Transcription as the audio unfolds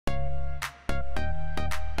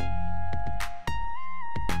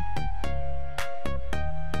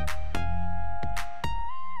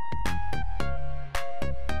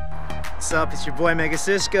what's up? It's your boy Mega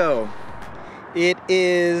Cisco. It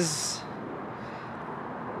is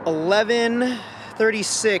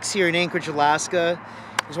 11:36 here in Anchorage, Alaska.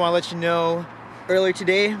 Just want to let you know, earlier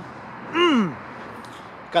today,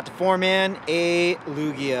 got the 4Man, a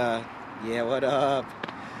Lugia. Yeah, what up?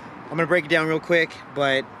 I'm gonna break it down real quick,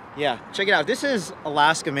 but yeah, check it out. This is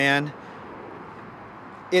Alaska, man.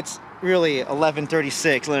 It's really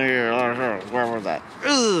 11:36. Where was that?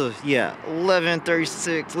 Ugh, yeah,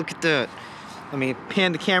 11:36. Look at that. Let me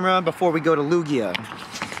pan the camera before we go to Lugia.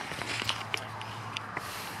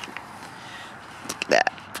 That.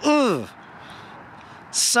 Ugh.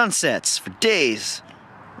 Sunsets for days.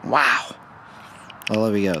 Wow. Oh,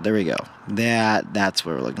 there we go. There we go. That's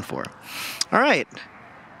what we're looking for. All right.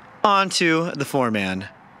 On to the 4Man.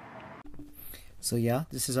 So yeah,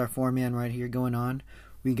 this is our 4Man right here going on.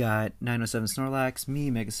 We got 907 Snorlax, me,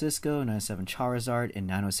 Mega Cisco, 907 Charizard, and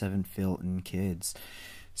 907 Filton Kids.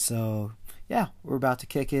 So yeah, we're about to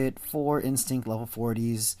kick it. 4 Instinct level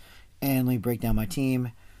 40s. And let me break down my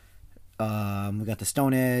team. We got the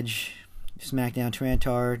Stone Edge, Smackdown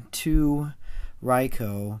Tyranitar, 2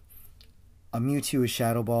 Raikou, a Mewtwo, a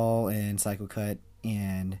Shadow Ball, and Psycho Cut,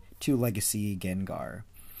 and 2 Legacy Gengar.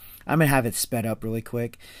 I'm going to have it sped up really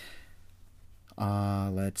quick.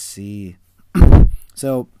 Let's see.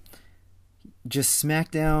 So, just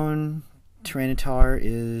Smackdown Tyranitar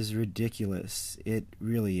is ridiculous. It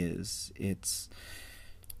really is. This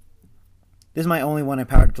is my only one I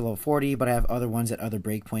powered up to level 40, but I have other ones at other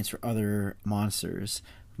breakpoints for other monsters.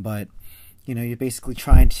 But, you know, you're basically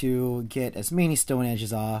trying to get as many Stone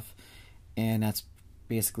Edges off, and that's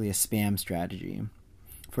basically a spam strategy.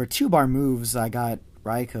 For 2-bar moves, I got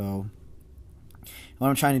Raikou. What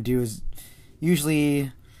I'm trying to do is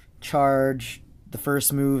usually charge the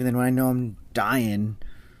first move, and then when I know I'm dying,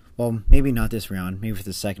 well, maybe not this round, maybe for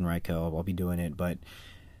the second Raikou I'll be doing it, but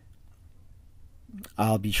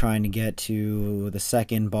I'll be trying to get to the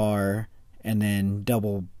second bar and then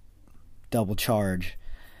double charge.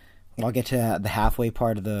 I'll get to the halfway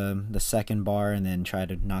part of the second bar and then try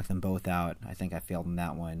to knock them both out. I think I failed in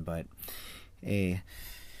that one, but hey.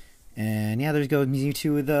 And yeah, there's goes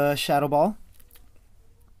Mewtwo with the Shadow Ball.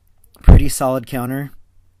 Pretty solid counter.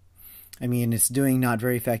 I mean, it's doing not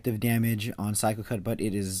very effective damage on Psycho Cut, but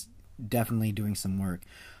it is definitely doing some work.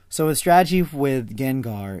 So the strategy with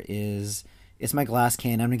Gengar is, it's my glass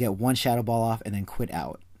cannon. I'm going to get 1 Shadow Ball off and then quit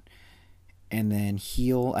out. And then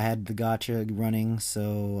heal. I had the gotcha running,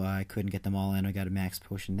 so I couldn't get them all in. I got a max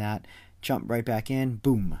potion that. Jump right back in.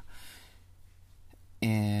 Boom.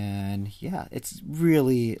 And yeah, it's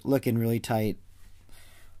really looking really tight.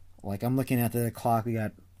 Like, I'm looking at the clock. We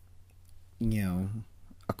got, you know,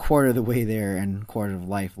 a quarter of the way there and a quarter of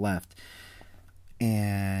life left.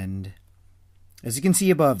 And as you can see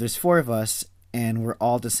above, there's 4 of us, and we're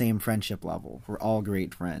all the same friendship level. We're all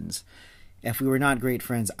great friends. If we were not great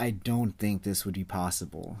friends, I don't think this would be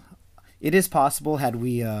possible. It is possible had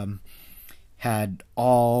we had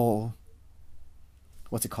all,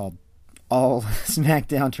 what's it called? All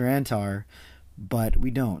Smackdown Tyranitar, but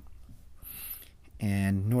we don't.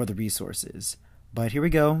 And nor the resources. But here we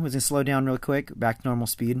go. We're going to slow down real quick, back to normal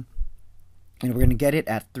speed. And we're going to get it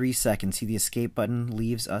at 3 seconds. See, the escape button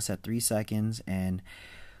leaves us at 3 seconds, and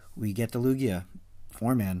we get the Lugia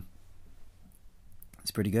 4Man.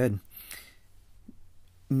 It's pretty good.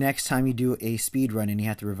 Next time you do a speed run and you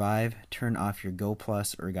have to revive, turn off your Go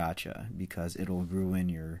Plus or Gacha, because it'll ruin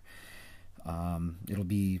your... it'll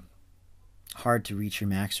be hard to reach your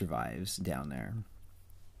max revives down there.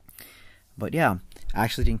 But yeah, I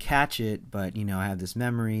actually didn't catch it, but you know, I have this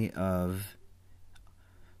memory of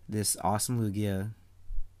this awesome Lugia.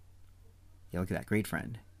 Yeah, look at that. Great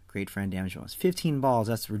friend. Great friend damage bonus. 15 balls,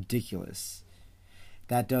 that's ridiculous.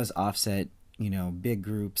 That does offset, you know, big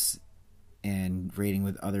groups and raiding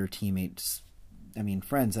with other teammates. I mean,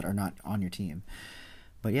 friends that are not on your team.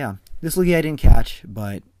 But yeah, this Lugia I didn't catch,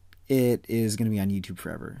 but it is going to be on YouTube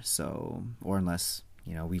forever. So, or unless,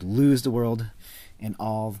 you know, we lose the world and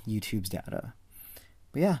all YouTube's data.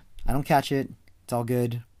 But yeah, I don't catch it. It's all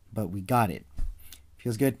good, but we got it.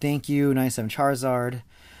 Feels good. Thank you, 97 Charizard,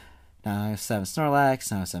 97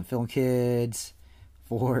 Snorlax, 97 Film Kids,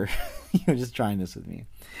 for just trying this with me.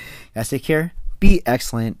 Guys, take care, be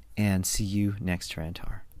excellent, and see you next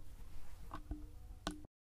Tyranitar.